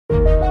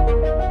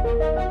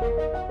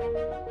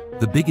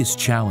The biggest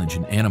challenge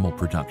in animal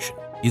production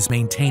is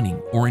maintaining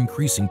or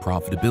increasing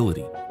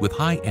profitability with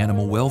high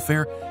animal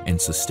welfare and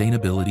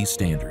sustainability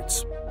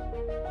standards.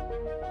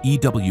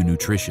 EW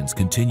Nutrition's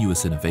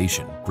continuous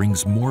innovation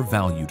brings more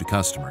value to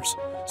customers,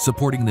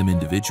 supporting them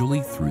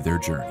individually through their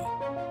journey.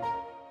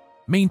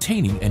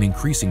 Maintaining and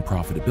increasing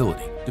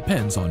profitability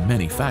depends on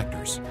many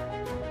factors,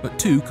 but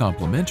two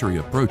complementary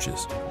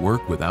approaches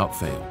work without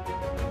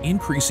fail: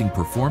 increasing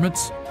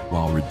performance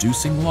while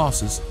reducing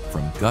losses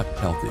from gut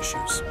health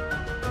issues.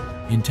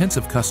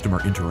 Intensive customer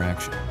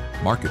interaction,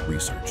 market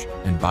research,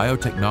 and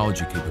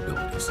biotechnology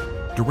capabilities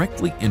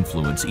directly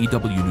influence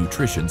EW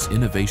Nutrition's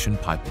innovation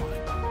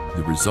pipeline.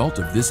 The result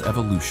of this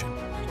evolution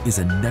is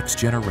a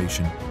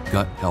next-generation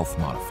gut health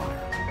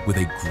modifier with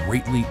a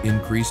greatly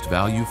increased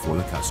value for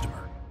the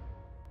customer.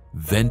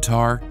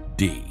 Ventar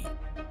D.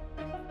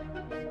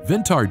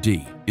 Ventar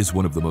D is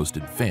one of the most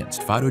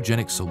advanced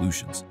phytogenic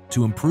solutions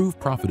to improve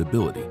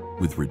profitability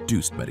with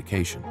reduced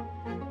medication.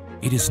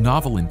 It is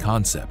novel in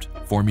concept,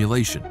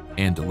 formulation,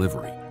 and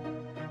delivery.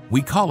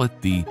 We call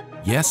it the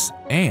Yes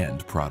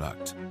and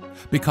product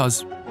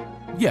because,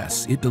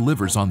 yes, it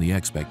delivers on the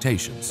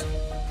expectations,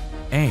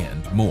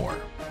 and more.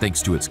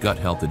 Thanks to its gut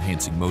health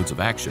enhancing modes of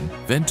action,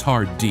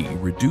 Ventar D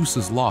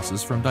reduces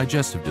losses from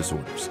digestive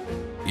disorders,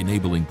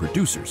 enabling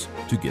producers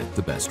to get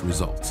the best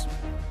results.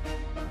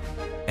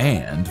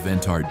 And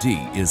Ventar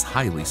D is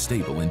highly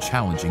stable in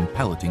challenging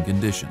pelleting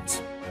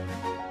conditions.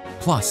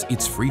 Plus,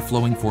 its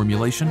free-flowing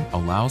formulation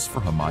allows for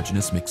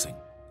homogeneous mixing.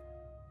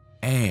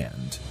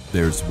 And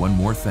there's one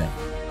more thing.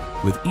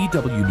 With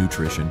EW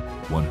Nutrition,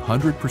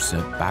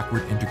 100%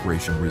 backward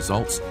integration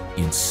results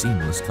in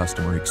seamless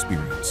customer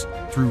experience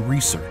through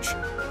research,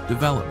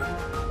 development,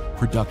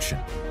 production,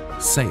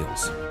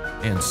 sales,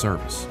 and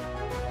service,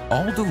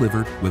 all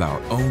delivered with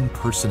our own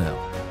personnel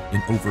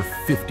in over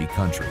 50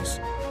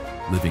 countries,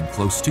 living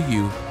close to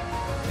you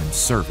and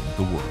serving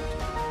the world.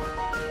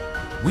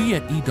 We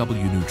at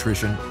EW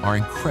Nutrition are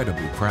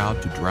incredibly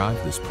proud to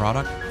drive this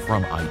product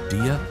from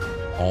idea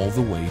all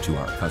the way to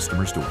our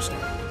customer's doorstep.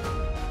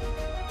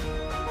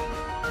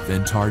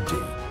 Ventar D.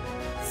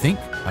 Think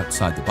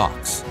outside the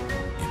box.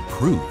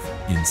 Improve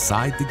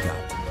inside the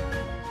gut.